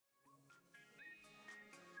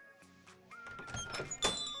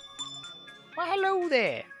Well, hello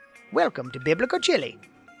there. Welcome to Biblical Chili.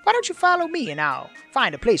 Why don't you follow me and I'll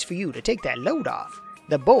find a place for you to take that load off.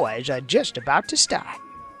 The boys are just about to start.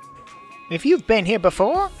 If you've been here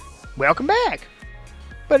before, welcome back.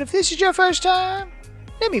 But if this is your first time,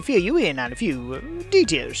 let me fill you in on a few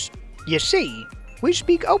details. You see, we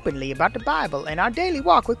speak openly about the Bible and our daily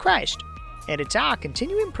walk with Christ. And it's our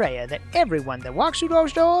continuing prayer that everyone that walks through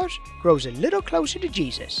those doors grows a little closer to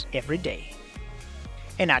Jesus every day.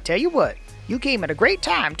 And I tell you what, you came at a great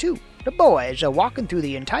time too. The boys are walking through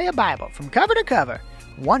the entire Bible from cover to cover,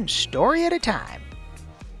 one story at a time.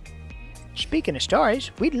 Speaking of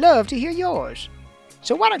stories, we'd love to hear yours.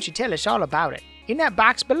 So why don't you tell us all about it in that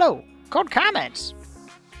box below called comments?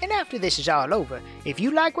 And after this is all over, if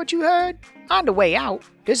you like what you heard, on the way out,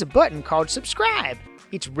 there's a button called subscribe.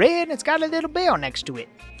 It's red and it's got a little bell next to it.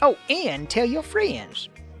 Oh, and tell your friends.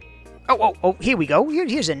 Oh, here we go.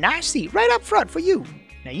 Here's a nice seat right up front for you.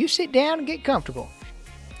 Now you sit down and get comfortable.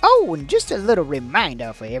 Oh, and just a little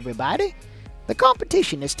reminder for everybody. The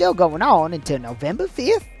competition is still going on until November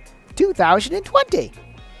 5th, 2020.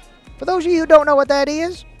 For those of you who don't know what that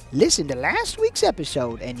is, listen to last week's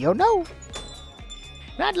episode and you'll know.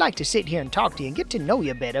 And I'd like to sit here and talk to you and get to know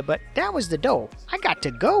you better, but that was the door. I got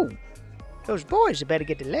to go. Those boys had better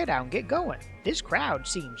get the let out and get going. This crowd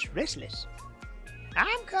seems restless.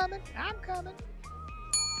 I'm coming.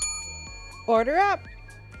 Order up.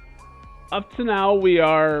 Up to now, we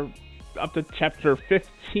are up to chapter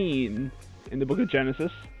 15 in the book of Genesis.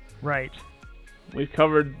 Right. We've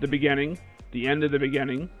covered the beginning, the end of the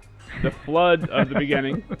beginning, the flood of the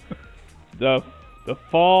beginning, the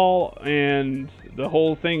fall and the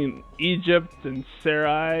whole thing in Egypt and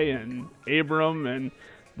Sarai and Abram and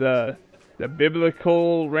the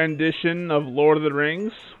biblical rendition of Lord of the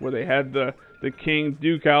Rings, where they had the king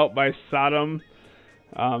duke out by Sodom.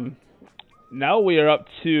 Now we are up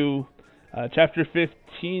to chapter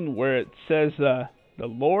 15, where it says the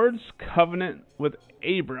Lord's covenant with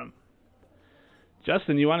Abram.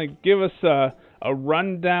 Justin, you want to give us a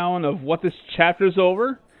rundown of what this chapter's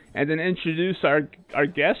over, and then introduce our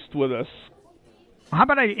guest with us? How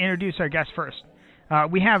about I introduce our guest first?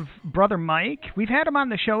 We have Brother Mike. We've had him on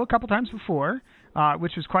the show a couple times before,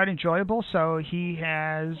 which was quite enjoyable, so he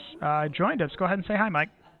has joined us. Go ahead and say hi, Mike.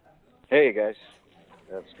 Hey, guys.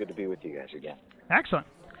 It's good to be with you guys again. Excellent.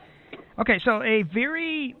 Okay, so a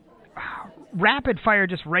very rapid fire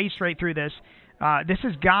just raced right through this. This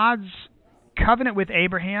is God's covenant with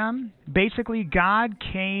Abraham. Basically, God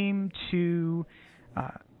came to,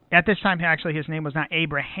 at this time, actually, his name was not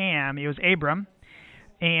Abraham, it was Abram.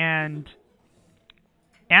 And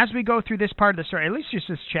as we go through this part of the story, at least just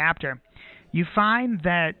this chapter, you find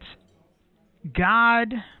that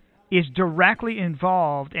God is directly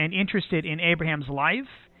involved and interested in Abraham's life.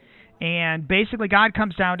 And basically, God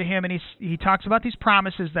comes down to him, and he talks about these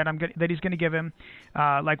promises that he's going to give him.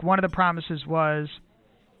 Like one of the promises was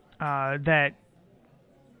that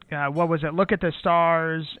what was it? Look at the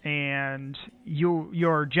stars, and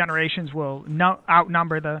your generations will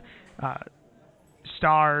outnumber the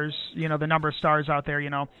stars. You know, the number of stars out there. You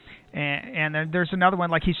know, and then there's another one.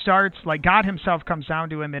 Like he starts, like God Himself comes down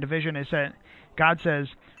to him in a vision. Is that God says,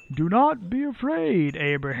 "Do not be afraid,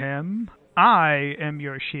 Abraham. I am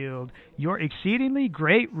your shield, your exceedingly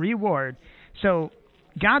great reward." So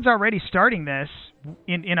God's already starting this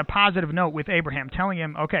in a positive note with Abraham, telling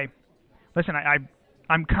him, okay, listen,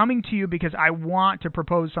 I'm coming to you because I want to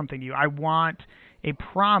propose something to you. I want a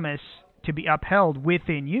promise to be upheld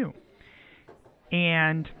within you.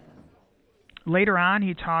 And later on,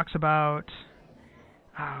 he talks about,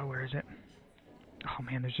 where is it? Oh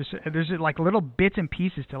man, there's like little bits and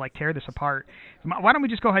pieces to like tear this apart. Why don't we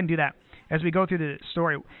just go ahead and do that as we go through the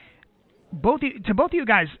story? To both of you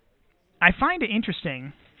guys, I find it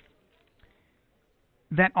interesting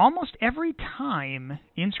that almost every time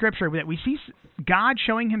in Scripture that we see God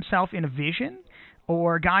showing Himself in a vision,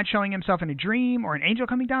 or God showing Himself in a dream, or an angel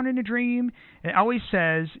coming down in a dream, it always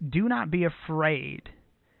says, "Do not be afraid."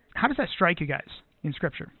 How does that strike you guys in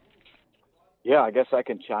Scripture? Yeah, I guess I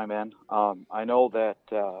can chime in. I know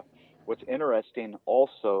that what's interesting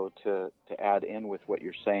also to add in with what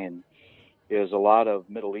you're saying is a lot of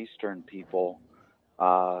Middle Eastern people,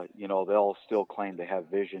 they'll still claim they have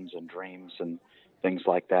visions and dreams and things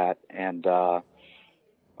like that. And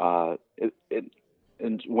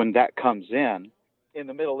and when that comes in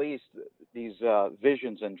the Middle East, these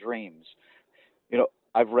visions and dreams,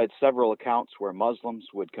 I've read several accounts where Muslims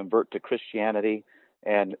would convert to Christianity,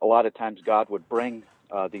 and a lot of times God would bring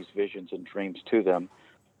these visions and dreams to them.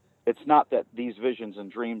 It's not that these visions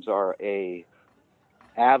and dreams are a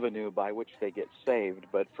avenue by which they get saved,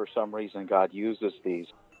 but for some reason God uses these.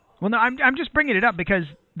 Well, no, I'm just bringing it up because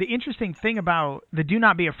the interesting thing about the do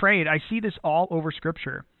not be afraid, I see this all over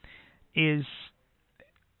Scripture, is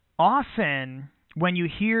often when you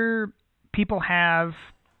hear people have,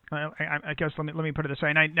 I guess let me put it this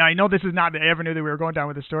way, and I know this is not, I ever knew that we were going down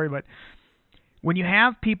with this story, but when you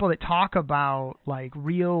have people that talk about like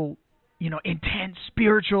real, intense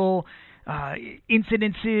spiritual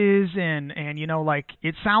incidences and like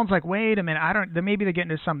it sounds like, wait a minute, maybe they're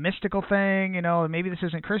getting into some mystical thing, maybe this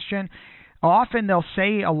isn't Christian. Often they'll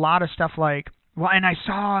say a lot of stuff like, well, and I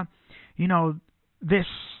saw, this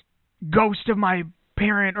ghost of my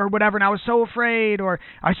parent or whatever, and I was so afraid, or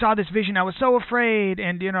I saw this vision, I was so afraid,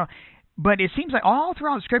 and but it seems like all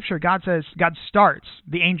throughout Scripture, God starts,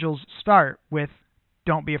 the angels start with,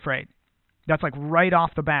 don't be afraid. That's like right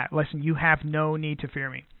off the bat. Listen, you have no need to fear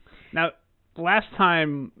me. Now, last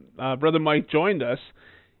time Brother Mike joined us,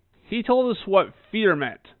 he told us what fear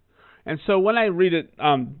meant. And so when I read it,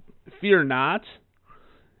 fear not,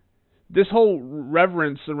 this whole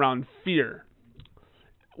reverence around fear,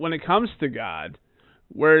 when it comes to God,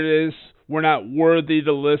 where it is, we're not worthy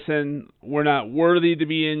to listen, we're not worthy to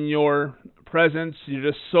be in your presence, you're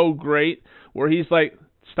just so great, where he's like,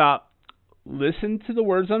 stop, listen to the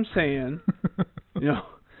words I'm saying,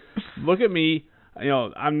 look at me,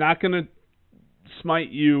 I'm not going to smite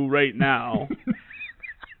you right now,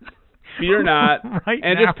 fear not,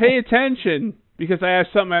 and just pay attention, because I have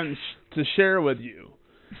something to share with you.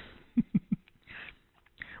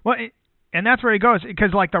 Well, and that's where he goes,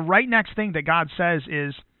 because like the right next thing that God says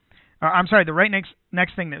is, the right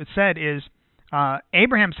next thing that was said is,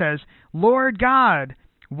 Abraham says, Lord God,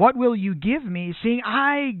 what will you give me, seeing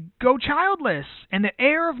I go childless, and the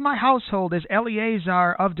heir of my household is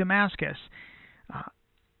Eleazar of Damascus?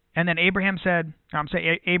 And then Abram said,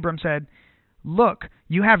 look,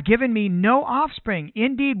 you have given me no offspring.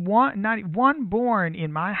 Indeed, not one born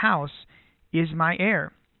in my house is my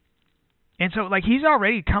heir. And so, like, he's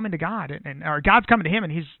already coming to God, or God's coming to him,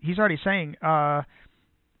 and he's already saying,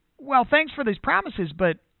 well, thanks for these promises,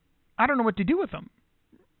 but I don't know what to do with them.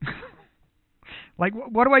 Like,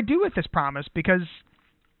 what do I do with this promise? Because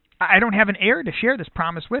I don't have an heir to share this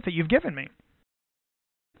promise with that you've given me.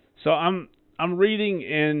 So I'm reading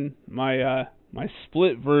in my my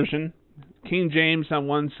split version, King James on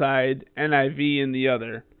one side, NIV in the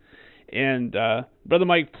other. And Brother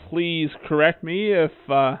Mike, please correct me if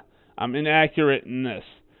I'm inaccurate in this,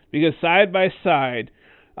 because side by side,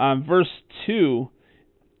 verse 2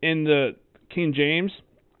 in the King James,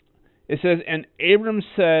 it says, and Abram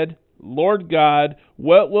said, Lord God,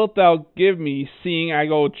 what wilt thou give me, seeing I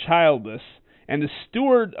go childless? And the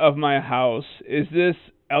steward of my house is this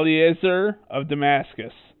Eleazar of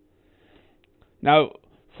Damascus. Now,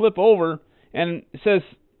 flip over, and it says,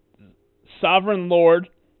 Sovereign Lord,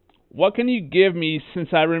 what can you give me since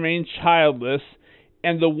I remain childless?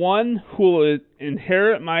 And the one who will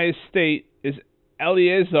inherit my estate is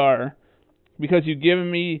Eleazar, because you've given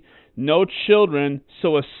me no children,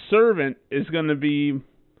 so a servant is going to be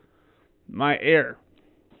my heir.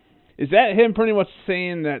 Is that him pretty much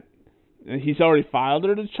saying that he's already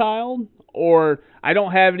fathered a child? Or, I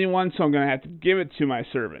don't have anyone, so I'm going to have to give it to my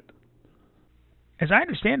servant? As I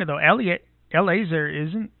understand it, though, Eleazar,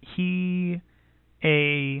 isn't he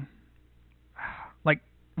a, like,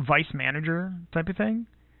 vice manager type of thing?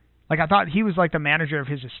 Like, I thought he was like the manager of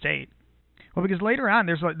his estate. Well, because later on,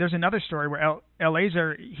 there's another story where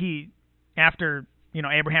Eleazar, after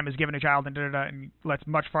Abraham is given a child and and let's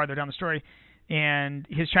much farther down the story, and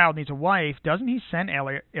his child needs a wife, doesn't he send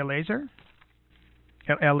Eleazar?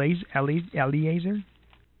 Eleazar?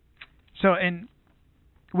 So,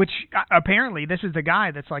 which apparently this is the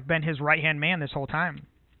guy that's like been his right-hand man this whole time.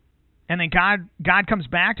 And then God comes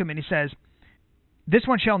back to him and he says, this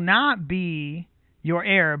one shall not be your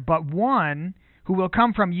heir, but one who will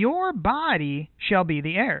come from your body shall be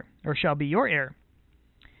the heir, or shall be your heir.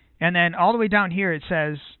 And then all the way down here it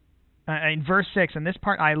says, in verse 6, and this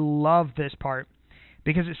part, I love this part,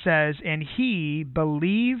 because it says, and he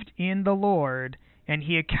believed in the Lord, and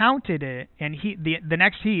he accounted it, and the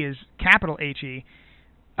next he is capital H-E,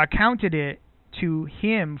 accounted it to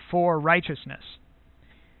him for righteousness.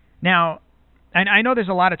 Now, and I know there's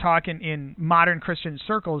a lot of talk in modern Christian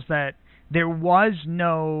circles that there was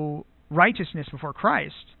no righteousness before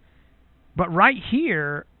Christ. But right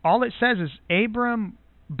here, all it says is Abram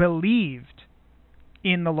believed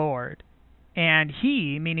in the Lord, and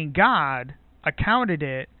he, meaning God, accounted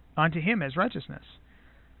it unto him as righteousness.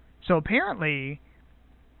 So apparently,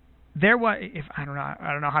 there was, I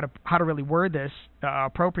don't know how to really word this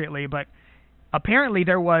appropriately, but apparently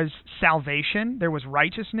there was salvation, there was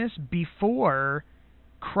righteousness before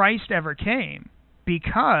Christ ever came,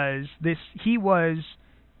 because he was,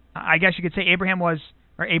 I guess you could say Abram was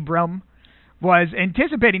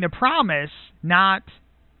anticipating the promise, not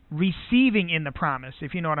receiving in the promise,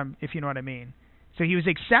 if you know what I mean. So he was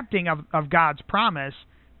accepting of God's promise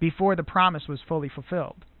before the promise was fully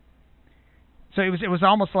fulfilled. So it was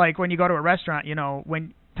almost like when you go to a restaurant,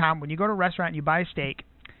 when you go to a restaurant and you buy a steak,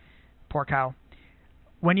 poor cow,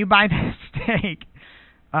 when you buy that steak,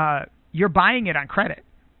 you're buying it on credit.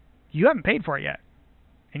 You haven't paid for it yet,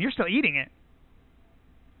 and you're still eating it.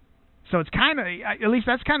 So it's kind of, at least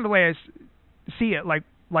that's kind of the way I see it, like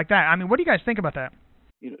that. I mean, what do you guys think about that?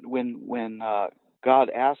 When God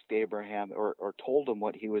asked Abraham or told him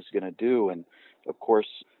what he was going to do, and of course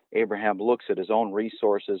Abraham looks at his own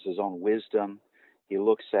resources, his own wisdom. He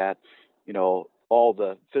looks at, all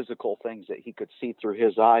the physical things that he could see through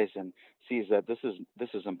his eyes, and sees that this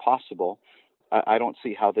is impossible. I don't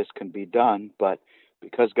see how this can be done, but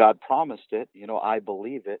because God promised it, I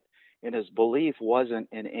believe it. And his belief wasn't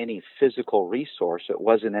in any physical resource. It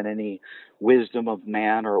wasn't in any wisdom of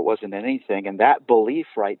man, or it wasn't in anything. And that belief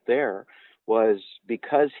right there was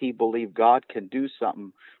because he believed God can do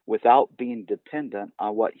something without being dependent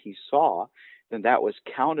on what he saw, then that was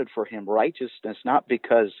counted for him righteousness, not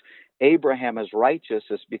because Abraham is righteous,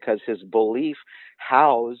 it's because his belief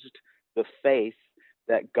housed the faith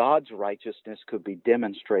that God's righteousness could be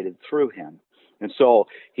demonstrated through him. And so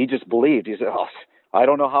he just believed. He said, I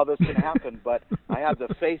don't know how this can happen, but I have the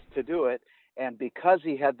faith to do it. And because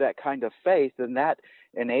he had that kind of faith, then that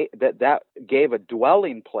gave a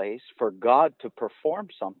dwelling place for God to perform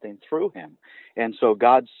something through him. And so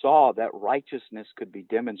God saw that righteousness could be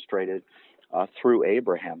demonstrated through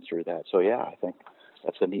Abraham through that. So yeah, I think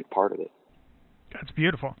that's a neat part of it. That's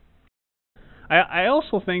beautiful. I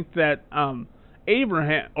also think that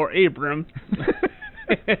Abram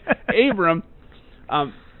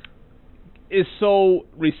is so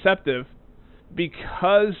receptive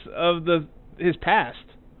because of his past,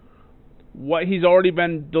 what he's already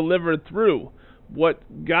been delivered through, what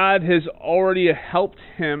God has already helped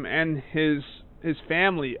him and his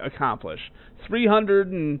family accomplish.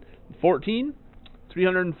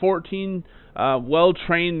 314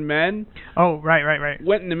 well-trained men. Oh, right.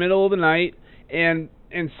 Went in the middle of the night and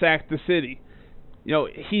sacked the city.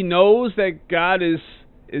 He knows that God is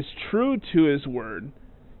true to his word.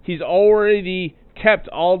 He's already kept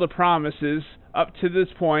all the promises up to this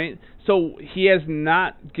point, so he has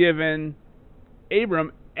not given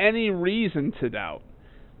Abram any reason to doubt.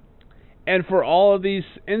 And for all of these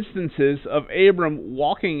instances of Abram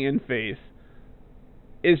walking in faith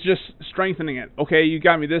is just strengthening it. Okay, you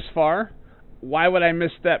got me this far. Why would I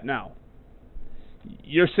misstep now?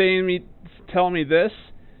 You're telling me this.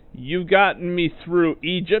 You've gotten me through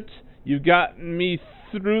Egypt. You've gotten me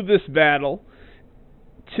through this battle.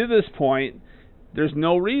 To this point, there's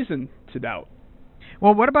no reason to doubt.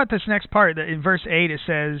 Well, what about this next part? In verse 8 it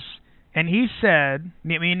says, and he said,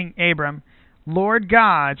 meaning Abram, Lord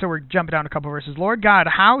God, so we're jumping down a couple verses, Lord God,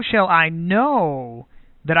 how shall I know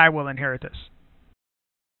that I will inherit this?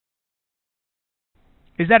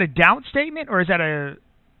 Is that a doubt statement, or is that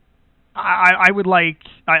I would like,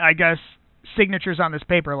 I guess, signatures on this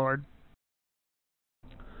paper, Lord?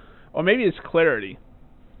 Or maybe it's clarity.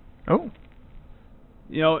 Oh.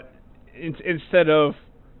 Instead of,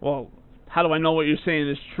 well, how do I know what you're saying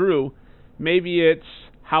is true? Maybe it's,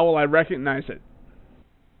 how will I recognize it?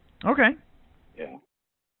 Okay. Yeah.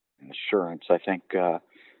 Assurance. I think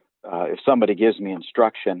if somebody gives me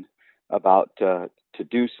instruction about to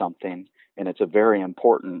do something, and it's a very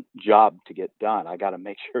important job to get done, I got to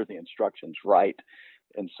make sure the instruction's right.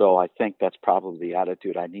 And so I think that's probably the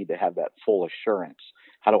attitude. I need to have that full assurance.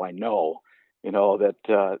 How do I know,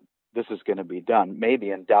 that this is going to be done?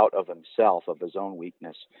 Maybe in doubt of himself, of his own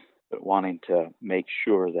weakness, but wanting to make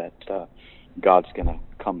sure that God's going to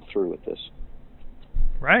come through with this.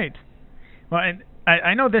 Right. Well, and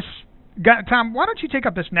I know this. Tom, why don't you take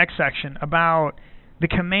up this next section about the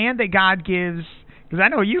command that God gives? Because I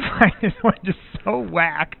know you find this one just so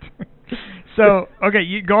whacked. So, okay,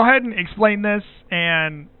 you go ahead and explain this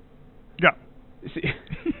and go. See,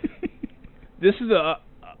 this is a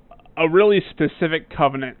really specific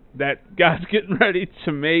covenant that God's getting ready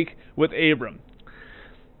to make with Abram.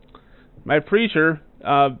 My preacher,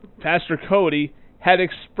 Pastor Cody, had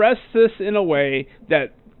expressed this in a way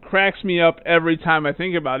that cracks me up every time I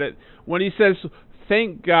think about it, when he says,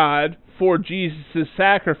 thank God for Jesus'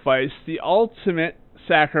 sacrifice, the ultimate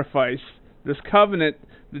sacrifice, this covenant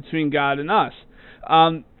between God and us.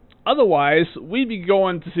 Otherwise, we'd be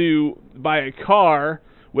going to buy a car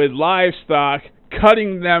with livestock,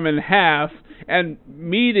 cutting them in half, and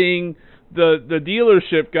meeting the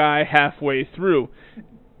dealership guy halfway through.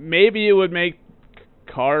 Maybe it would make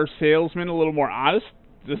car salesmen a little more honest.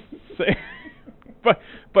 Just say,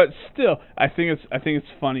 but still, I think it's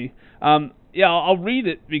funny. Yeah, I'll read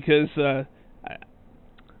it because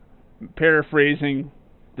paraphrasing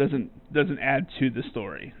doesn't add to the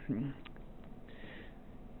story.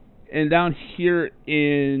 And down here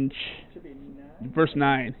in verse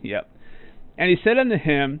 9, yep. And he said unto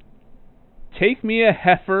him, Take me a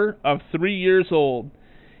heifer of 3 years old,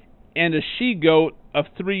 and a she-goat of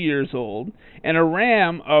 3 years old, and a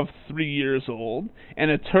ram of 3 years old,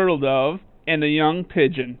 and a turtle-dove, and a young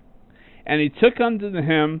pigeon. And he took unto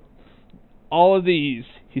him all of these.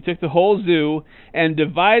 He took the whole zoo, and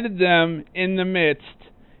divided them in the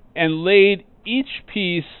midst, and laid each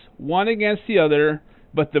piece one against the other,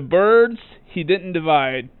 but the birds he didn't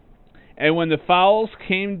divide. And when the fowls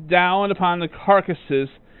came down upon the carcasses,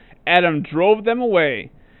 Adam drove them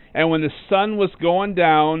away. And when the sun was going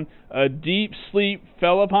down, a deep sleep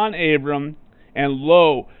fell upon Abram, and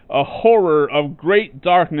lo, a horror of great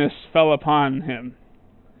darkness fell upon him.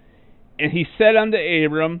 And he said unto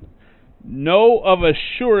Abram, Know of a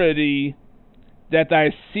surety that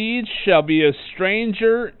thy seed shall be a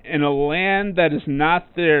stranger in a land that is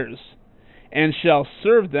not theirs, and shall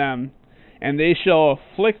serve them, and they shall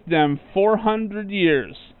afflict them 400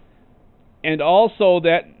 years. And also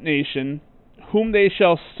that nation, whom they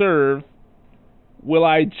shall serve, will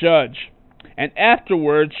I judge, and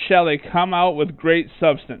afterwards shall they come out with great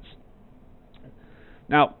substance.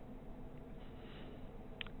 Now,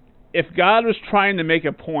 if God was trying to make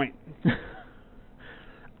a point,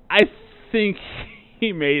 I think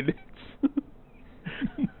he made it.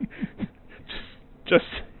 Just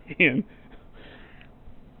saying.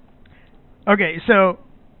 Okay, so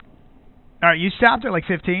you stopped at like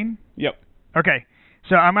 15? Yep. Okay,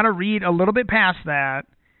 so I'm going to read a little bit past that,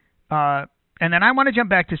 and then I want to jump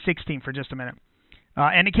back to 16 for just a minute.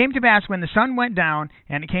 And it came to pass when the sun went down,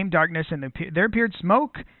 and it came darkness, and there appeared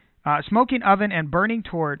smoking oven and burning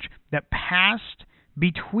torch that passed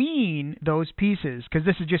between those pieces, because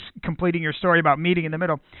this is just completing your story about meeting in the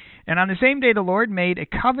middle. And on the same day the Lord made a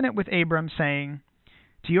covenant with Abram, saying,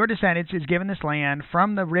 To your descendants is given this land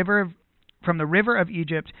from the river of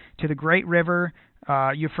Egypt to the great river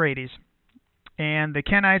Euphrates. And the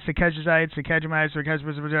Kenites, the Kezites, the Kedemites,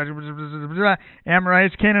 the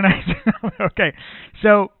Amorites, Canaanites. Okay,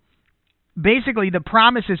 so basically the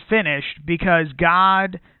promise is finished because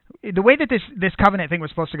God, the way that this covenant thing was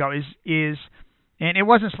supposed to go is, and it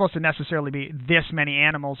wasn't supposed to necessarily be this many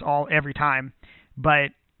animals every time,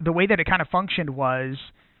 but the way that it kind of functioned was,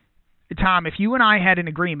 Tom, if you and I had an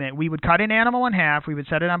agreement, we would cut an animal in half, we would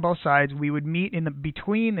set it on both sides, we would meet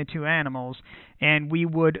between the two animals, and we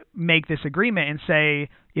would make this agreement and say,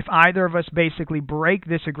 if either of us basically break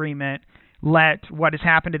this agreement, let what has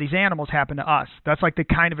happened to these animals happen to us. That's like the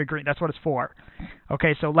kind of agreement. That's what it's for.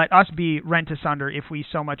 Okay, so let us be rent asunder if we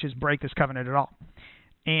so much as break this covenant at all.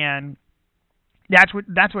 And that's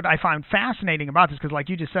what I find fascinating about this, because like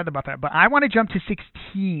you just said about that. But I want to jump to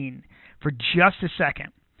 16 for just a second.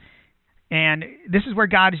 And this is where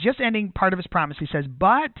God is just ending part of his promise. He says,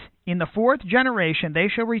 But in the fourth generation they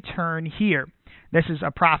shall return here. This is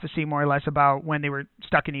a prophecy more or less about when they were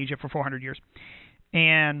stuck in Egypt for 400 years.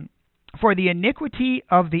 And for the iniquity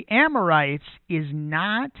of the Amorites is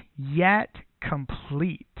not yet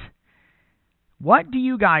complete. What do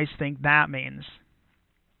you guys think that means?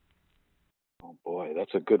 Oh boy,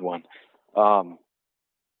 that's a good one.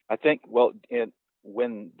 I think,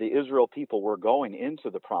 when the Israel people were going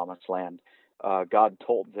into the promised land, God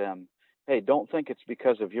told them, hey, don't think it's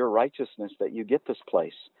because of your righteousness that you get this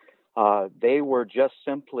place. They were just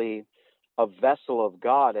simply a vessel of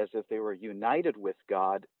God, as if they were united with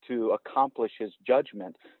God to accomplish his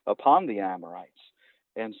judgment upon the Amorites.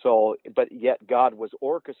 And so, but yet God was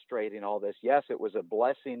orchestrating all this. Yes, it was a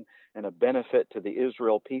blessing and a benefit to the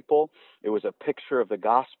Israel people. It was a picture of the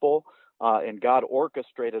gospel. And God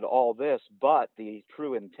orchestrated all this, but the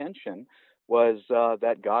true intention was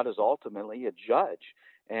that God is ultimately a judge,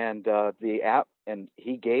 and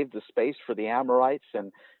he gave the space for the Amorites,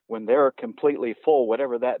 and when they're completely full,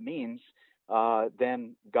 whatever that means,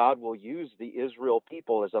 then God will use the Israel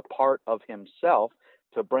people as a part of himself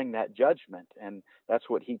to bring that judgment. And that's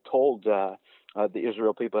what he told the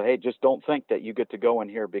Israel people. Hey, just don't think that you get to go in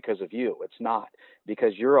here because of you. It's not,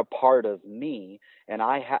 because you're a part of me,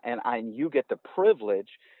 and you get the privilege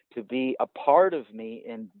to be a part of me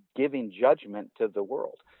in giving judgment to the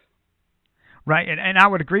world. Right, and I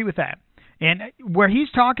would agree with that. And where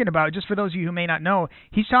he's talking about, just for those of you who may not know,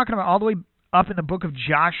 he's talking about all the way up in the book of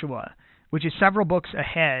Joshua, which is several books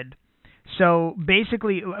ahead, So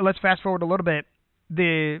basically, let's fast forward a little bit.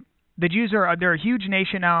 The Jews they're a huge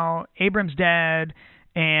nation now. Abram's dead,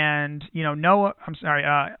 and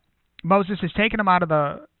Moses has taken them out of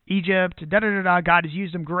the Egypt. God has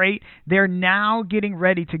used them great. They're now getting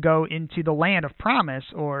ready to go into the land of promise,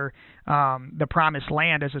 or the promised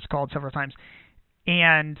land, as it's called several times.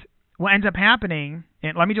 And what ends up happening,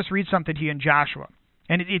 and let me just read something to you in Joshua.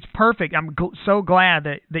 And it's perfect. I'm so glad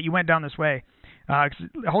that you went down this way. 'Cause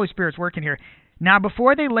the Holy Spirit's working here. Now,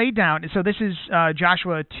 before they laid down, so this is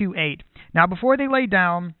Joshua 2:8. Now, before they laid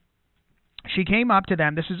down, she came up to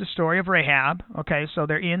them. This is the story of Rahab. Okay, so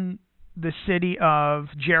they're in the city of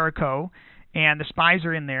Jericho, and the spies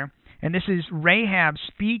are in there. And this is Rahab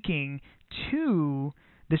speaking to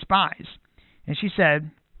the spies. And she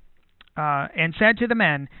said, and said to the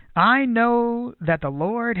men, I know that the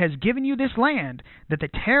Lord has given you this land, that the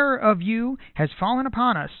terror of you has fallen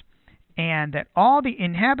upon us, and that all the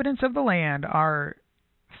inhabitants of the land are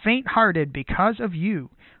faint-hearted because of you.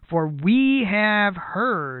 For we have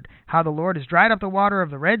heard how the Lord has dried up the water of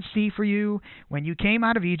the Red Sea for you when you came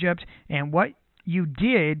out of Egypt, and what you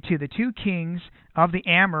did to the 2 kings of the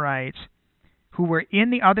Amorites who were in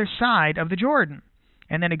the other side of the Jordan.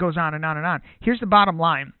 And then it goes on and on and on. Here's the bottom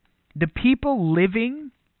line. The people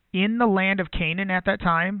living in the land of Canaan at that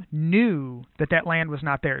time knew that land was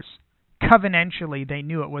not theirs. Covenantally, they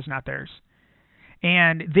knew it was not theirs.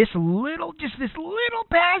 And this little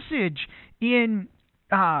passage in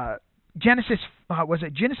Genesis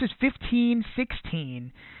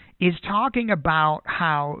 15:16 is talking about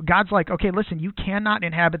how God's like, okay, listen, you cannot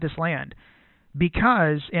inhabit this land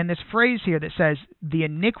because, and this phrase here that says, the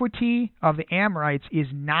iniquity of the Amorites is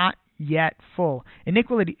not yet full.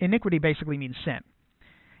 Iniquity basically means sin.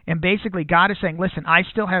 And basically God is saying, listen, I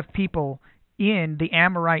still have people in the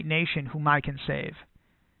Amorite nation whom I can save.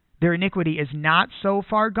 Their iniquity is not so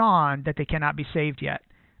far gone that they cannot be saved yet.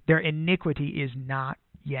 Their iniquity is not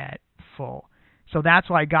yet full. So that's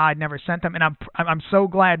why God never sent them. And I'm so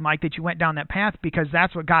glad, Mike, that you went down that path, because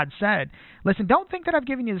that's what God said. Listen, don't think that I've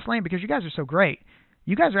given you this land because you guys are so great.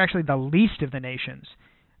 You guys are actually the least of the nations.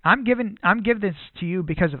 I'm giving this to you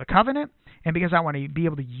because of a covenant and because I want to be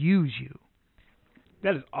able to use you.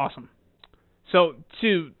 That is awesome. So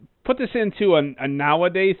to put this into a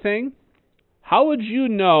nowadays thing, how would you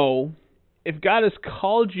know if God has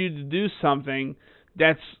called you to do something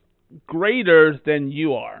that's greater than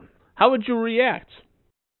you are? How would you react?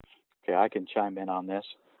 Okay, I can chime in on this.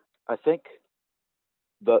 I think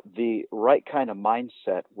the right kind of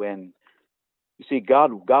mindset, when you see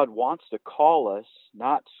God wants to call us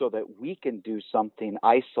not so that we can do something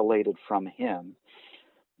isolated from Him.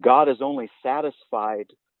 God is only satisfied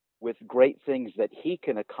with great things that He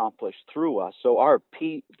can accomplish through us. So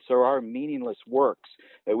our meaningless works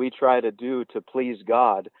that we try to do to please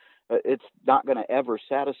God, it's not going to ever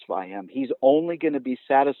satisfy Him. He's only going to be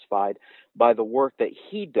satisfied by the work that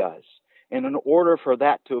He does. And in order for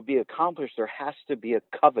that to be accomplished, there has to be a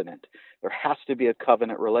covenant. There has to be a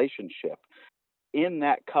covenant relationship. In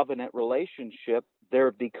that covenant relationship,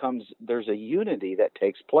 there's a unity that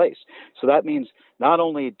takes place. So that means not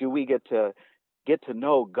only do we get to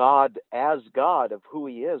know God as God of who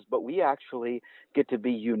He is, but we actually get to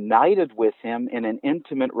be united with Him in an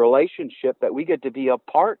intimate relationship that we get to be a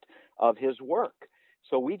part of His work.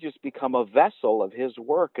 So we just become a vessel of His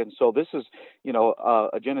work. And so this is,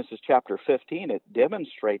 Genesis chapter 15, it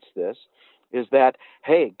demonstrates this, is that,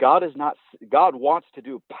 hey, God wants to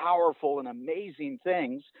do powerful and amazing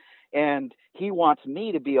things, and He wants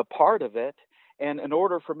me to be a part of it. And in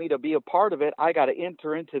order for me to be a part of it, I got to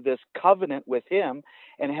enter into this covenant with Him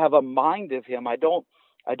and have a mind of Him. I don't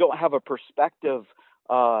have a perspective,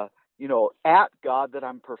 at God that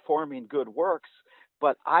I'm performing good works,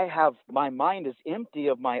 but my mind is empty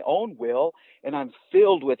of my own will, and I'm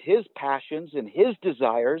filled with His passions and His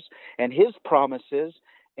desires and His promises.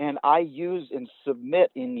 And I use and submit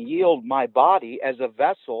and yield my body as a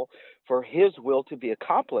vessel for His will to be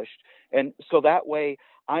accomplished. And so that way,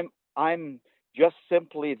 I'm just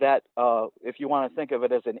simply that, if you want to think of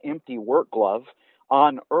it as an empty work glove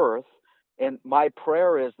on earth. And my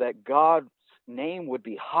prayer is that God's name would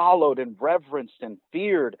be hallowed and reverenced and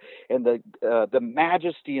feared, and the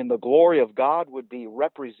majesty and the glory of God would be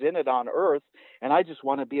represented on earth. And I just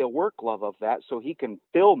want to be a work glove of that, so He can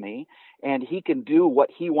fill me and He can do what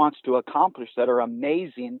He wants to accomplish that are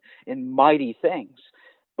amazing and mighty things.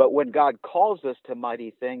 But when God calls us to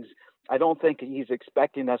mighty things, I don't think He's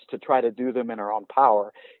expecting us to try to do them in our own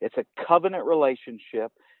power. It's a covenant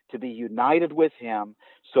relationship to be united with Him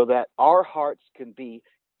so that our hearts can be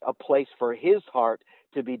a place for His heart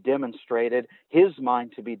to be demonstrated, his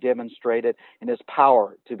mind to be demonstrated, and his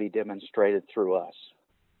power to be demonstrated through us.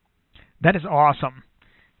 That is awesome.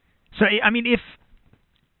 So,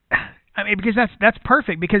 because that's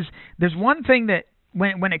perfect, because there's one thing that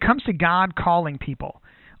when it comes to God calling people,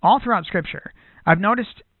 all throughout Scripture, I've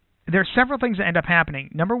noticed there's several things that end up happening.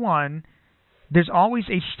 Number one, there's always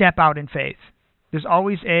a step out in faith. There's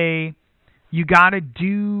always you got to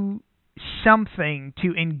do something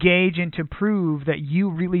to engage and to prove that you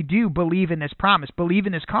really do believe in this promise, believe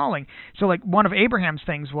in this calling. So like one of Abraham's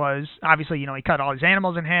things was, obviously, he cut all his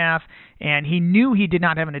animals in half, and he knew he did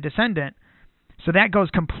not have a descendant. So that goes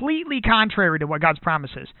completely contrary to what God's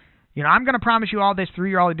promise is. I'm going to promise you all this through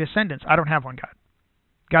your all descendants. I don't have one, God.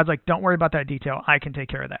 God's like, don't worry about that detail. I can take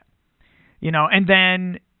care of that. And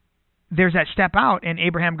then there's that step out, and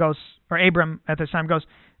Abram at this time goes,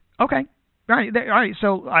 okay, all right.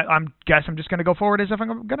 So I guess I'm just going to go forward as if I'm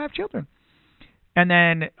going to have children. And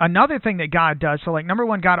then another thing that God does, so like number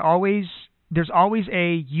one, there's always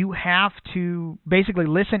you have to basically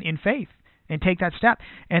listen in faith and take that step.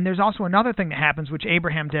 And there's also another thing that happens, which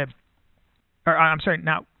Abraham did,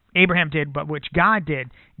 not Abraham did, but which God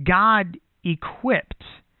did. God equipped.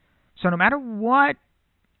 So no matter what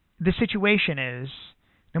the situation is,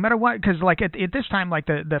 no matter what, because like at this time, like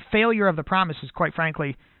the failure of the promise is, quite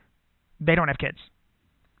frankly, they don't have kids.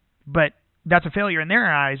 But that's a failure in their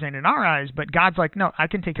eyes and in our eyes, but God's like, no, I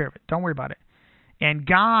can take care of it. Don't worry about it. And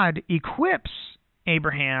God equips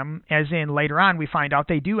Abraham, as in later on we find out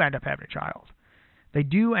they do end up having a child. They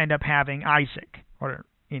do end up having Isaac, or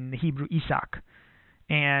in the Hebrew, Isaac.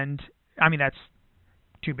 And, that's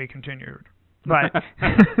to be continued. But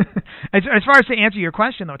as far as to answer your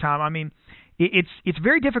question, though, Tom, it's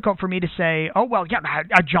very difficult for me to say, oh, well, yeah,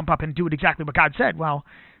 I'd jump up and do it exactly what God said. Well,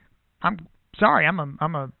 I'm sorry, I'm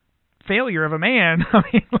a failure of a man.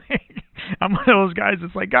 I'm one of those guys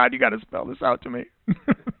that's like, God, you got to spell this out to me.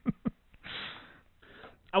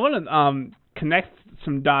 I want to connect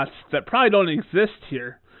some dots that probably don't exist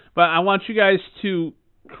here, but I want you guys to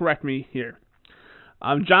correct me here.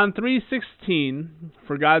 John 3:16,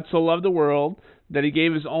 for God so loved the world that he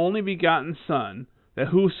gave his only begotten Son, that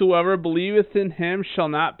whosoever believeth in him shall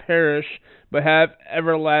not perish, but have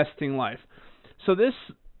everlasting life. So this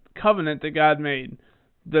covenant that God made,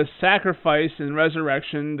 the sacrifice and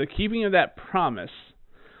resurrection, the keeping of that promise,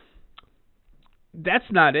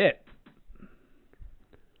 that's not it.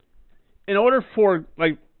 In order for,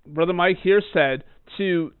 like Brother Mike here said,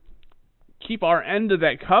 to keep our end of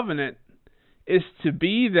that covenant is to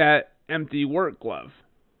be that empty work glove.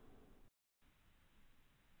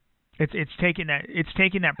 It's taking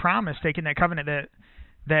that promise, taking that covenant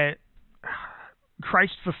that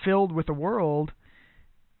Christ fulfilled with the world,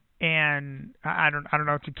 and I don't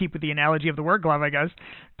know, to keep with the analogy of the work glove, I guess,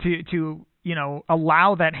 to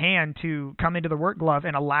allow that hand to come into the work glove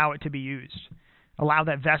and allow it to be used, allow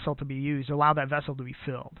that vessel to be used, allow that vessel to be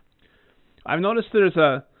filled. I've noticed there's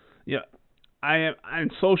I am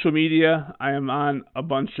on social media. I am on a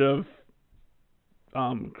bunch of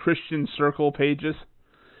Christian circle pages.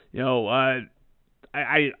 I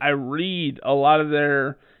read a lot of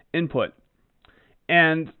their input,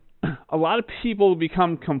 and a lot of people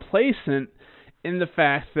become complacent in the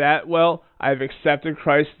fact that, well, I've accepted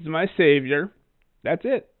Christ as my Savior. That's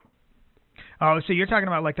it. Oh, so you're talking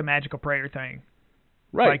about like the magical prayer thing,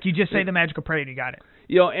 right? Like you just say the magical prayer and you got it.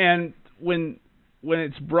 And when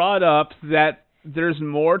it's brought up that there's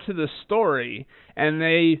more to the story, and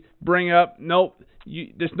they bring up, nope,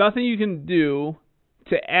 there's nothing you can do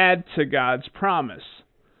to add to God's promise.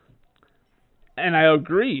 And I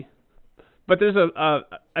agree. But there's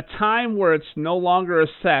a time where it's no longer a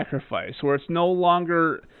sacrifice, where it's no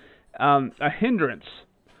longer a hindrance,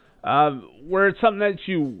 where it's something that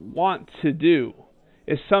you want to do.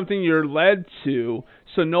 It's something you're led to.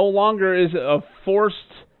 So no longer is it a forced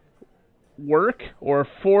work or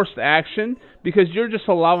forced action, because you're just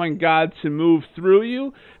allowing God to move through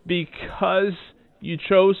you because you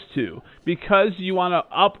chose to, because you want to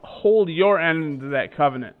uphold your end of that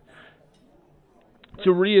covenant,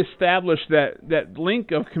 to reestablish that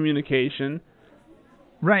link of communication.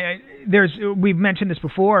 Right. We've mentioned this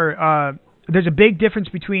before. There's a big difference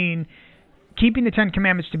between keeping the Ten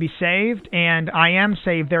Commandments to be saved and I am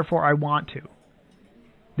saved, therefore I want to.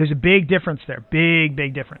 There's a big difference there. Big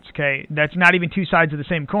difference, okay? That's not even two sides of the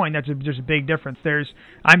same coin. There's a big difference.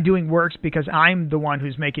 I'm doing works because I'm the one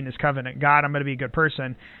who's making this covenant. God, I'm going to be a good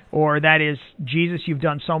person. Or that is, Jesus, you've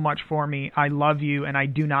done so much for me. I love you, and I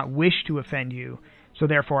do not wish to offend you, so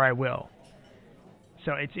therefore I will.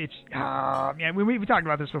 So yeah, we talked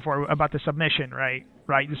about this before about the submission, right?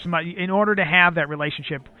 Right. In order to have that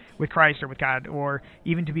relationship with Christ or with God, or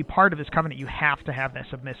even to be part of this covenant, you have to have that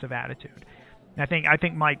submissive attitude. And I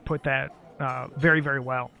think Mike put that very, very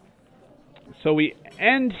well. So we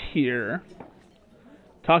end here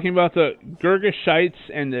talking about the Girgashites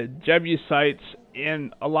and the Jebusites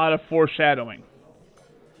and a lot of foreshadowing.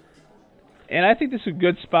 And I think this is a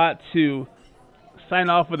good spot to sign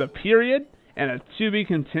off with a period and a to be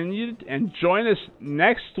continued. And join us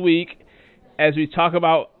next week as we talk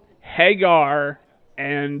about Hagar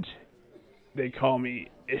and they call me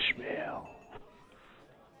Ishmael.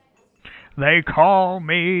 They call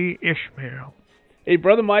me Ishmael. Hey,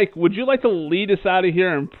 Brother Mike, would you like to lead us out of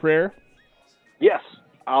here in prayer? Yes,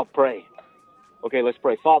 I'll pray. Okay, let's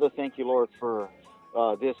pray. Father, thank you, Lord, for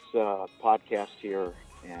this podcast here.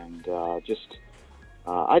 And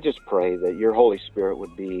I just pray that your Holy Spirit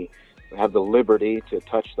would have the liberty to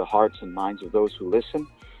touch the hearts and minds of those who listen.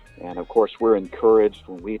 And of course, we're encouraged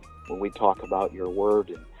when we talk about your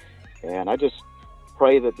word. And I just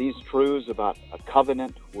pray that these truths about a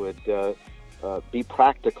covenant would be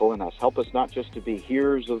practical in us. Help us not just to be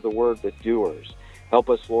hearers of the word, but doers. Help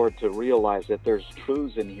us, Lord, to realize that there's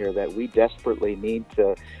truths in here that we desperately need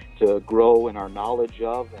to grow in our knowledge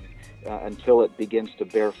of until it begins to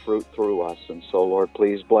bear fruit through us. And so, Lord,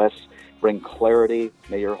 please bless, bring clarity.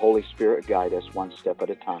 May your Holy Spirit guide us one step at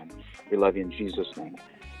a time. We love you in Jesus' name.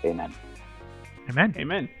 Amen. Amen.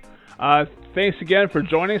 Amen. Thanks again for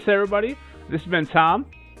joining us, everybody. This has been Tom.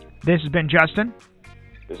 This has been Justin.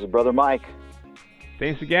 This is Brother Mike.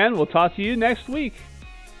 Thanks again. We'll talk to you next week.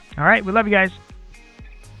 All right. We love you guys.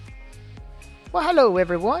 Well, hello,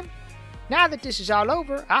 everyone. Now that this is all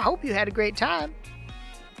over, I hope you had a great time.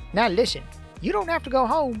 Now listen, you don't have to go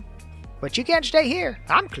home, but you can't stay here.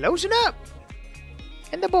 I'm closing up.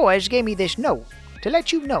 And the boys gave me this note to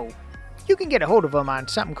let you know you can get a hold of them on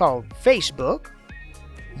something called Facebook,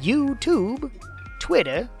 YouTube,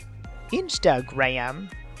 Twitter,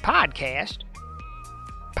 Instagram, Podcast?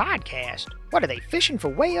 What are they, fishing for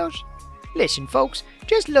whales? Listen, folks,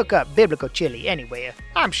 just look up Biblical Chili anywhere.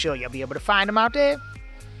 I'm sure you'll be able to find them out there.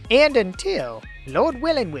 And until, Lord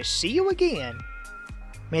willing, we'll see you again.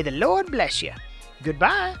 May the Lord bless you.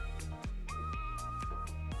 Goodbye.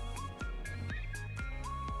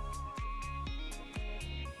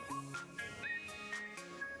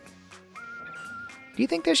 Do you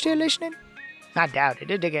think they're still listening? I doubt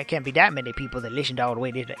it. There can't be that many people that listened all the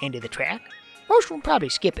way to the end of the track. Most will probably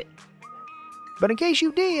skip it. But in case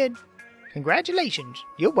you did, congratulations.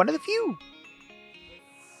 You're one of the few.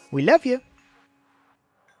 We love you.